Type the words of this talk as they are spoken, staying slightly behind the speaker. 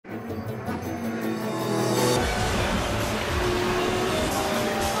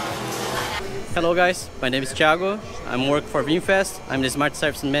Hello guys, my name is Thiago. I'm working for VinFast. I'm the Smart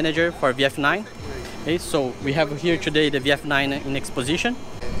Service Manager for VF9. Okay, so we have here today the VF9 in exposition.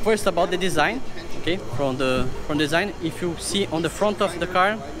 First about the design. Okay, from design, if you see on the front of the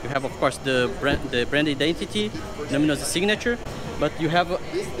car, you have of course the brand identity, luminous signature, but you have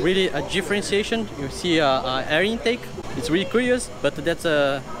really a differentiation. You see a air intake. It's really curious, but it's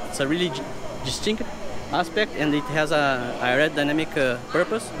a really distinct aspect, and it has a aerodynamic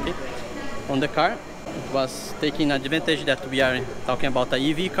purpose. Okay. On the car, it was taking advantage that we are talking about an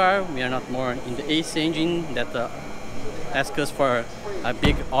EV car. We are not more in the AC engine that asks us for a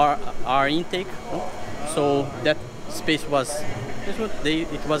big R intake. So that space was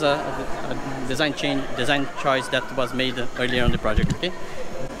it was a design choice that was made earlier on the project.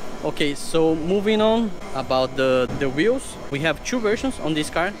 Okay, so moving on about the wheels, we have two versions on this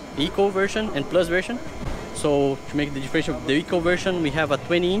car: Eco version and Plus version. So to make the difference of the Eco version, we have a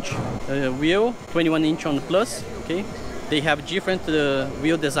 20-inch wheel, 21-inch on the Plus. Okay, they have different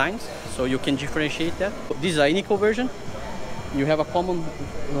wheel designs, so you can differentiate that. This is an Eco version. You have a common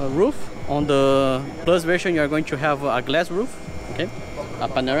roof. On the Plus version, you are going to have a glass roof. Okay, a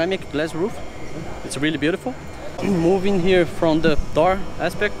panoramic glass roof. It's really beautiful. Moving here from the door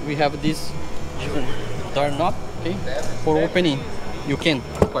aspect, we have this door knob. Okay, for opening, you can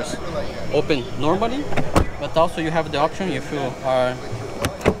of course open normally. But also you have the option, if you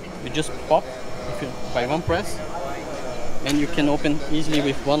just pop by one press, and you can open easily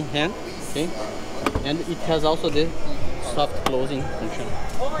with one hand. Okay, and it has also the soft closing function.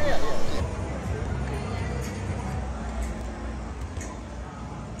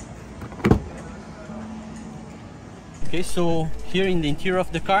 Okay, so here in the interior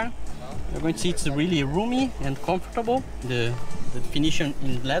of the car, you're going to see it's really roomy and comfortable. The definition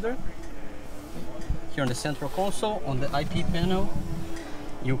in leather. Here on the central console, on the IP panel,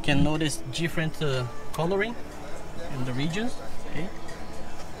 you can notice different coloring in the regions. Okay.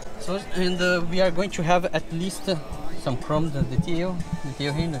 So, and we are going to have at least some chrome detail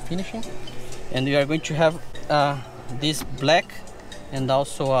here in the finishing, and we are going to have this black and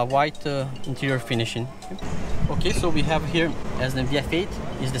also a white interior finishing. Okay, so we have here, as the VF8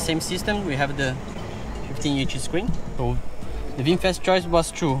 is the same system, we have the 15-inch screen. So the VinFast choice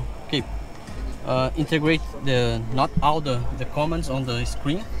was to integrate not all the commands on the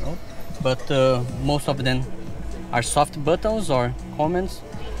screen, but most of them are soft buttons or commands.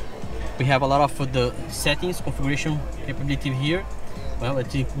 We have a lot of the settings, configuration capability here. Well,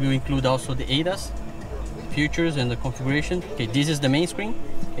 it will include also the ADAS features and the configuration. Okay, this is the main screen.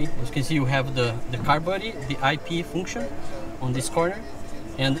 Okay, as you can see, you have the car body, the IP function on this corner,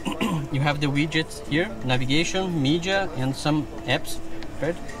 and you have the widgets here: navigation, media, and some apps.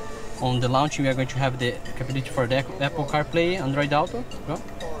 Right? On the launch, we are going to have the capability for the Apple CarPlay, Android Auto,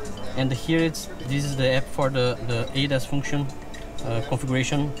 and here this is the app for the ADAS function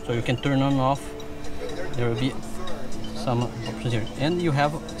configuration, so you can turn on and off. There will be some options here, and you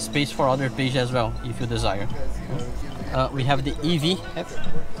have space for other pages as well if you desire. We have the EV app.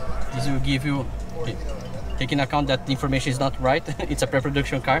 This will give you, taking account that the information is not right, it's a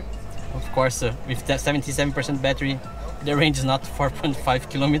pre-production car. Of course, with that 77% battery, the range is not 4.5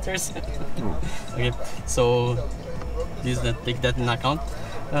 kilometers. Okay, so take that in account.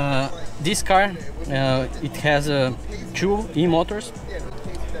 This car, it has two e-motors,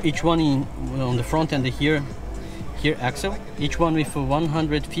 each one on the front and the here axle, each one with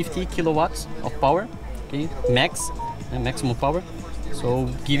 150 kilowatts of power. Okay, maximum power. So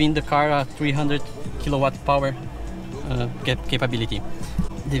giving the car a 300 kilowatt power capability.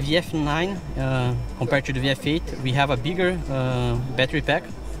 The VF9 compared to the VF8, we have a bigger battery pack,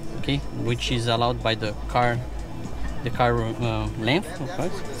 okay, which is allowed by the car length, of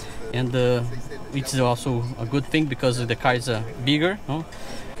course, and it's also a good thing because the car is bigger.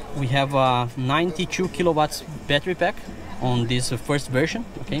 We have a 92 kilowatts battery pack on this first version,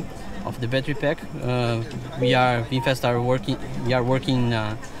 okay, of the battery pack. We are working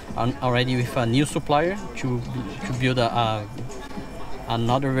already with a new supplier to build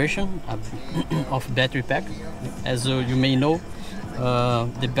another version of battery pack. As you may know,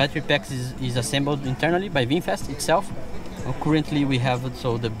 the battery pack is assembled internally by VinFast itself. Currently we have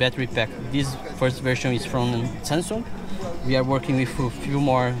the battery pack. This first version is from Samsung. We are working with a few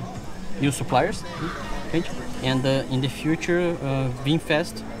more new suppliers, and in the future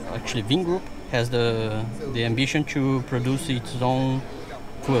VinFast, actually Vingroup, has the ambition to produce its own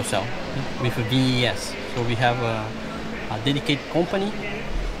fuel cell with a VES. So we have a dedicated company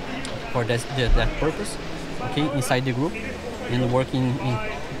for that purpose, okay, inside the group, and working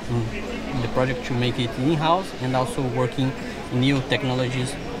in the project to make it in-house, and also working in new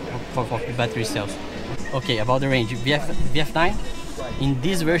technologies of the battery cells. Okay, about the range, VF9 in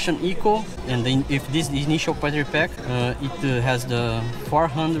this version Eco, and then if this initial battery pack, it has the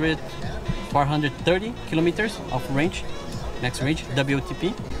 430 kilometers of range, max range,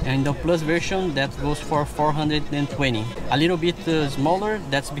 WLTP, and the Plus version that goes for 420. A little bit smaller,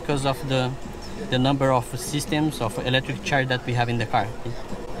 that's because of the number of systems of electric charge that we have in the car.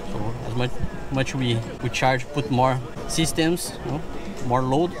 So as much we charge, put more systems, you know, more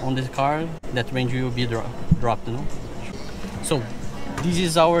load on the car, that range will be dropped. You know? So this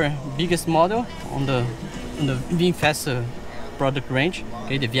is our biggest model on the VinFast product range,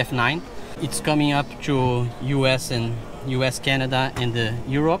 okay, the VF9. It's coming up to US, Canada, and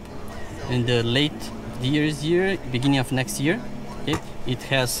Europe in the late this year, beginning of next year. Okay. It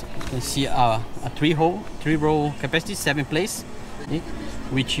has, you can see, a three-row capacity, 7 place, okay,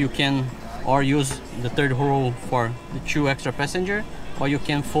 which you can or use the third row for the 2 extra passenger, or you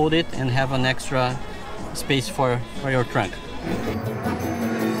can fold it and have an extra space for your trunk.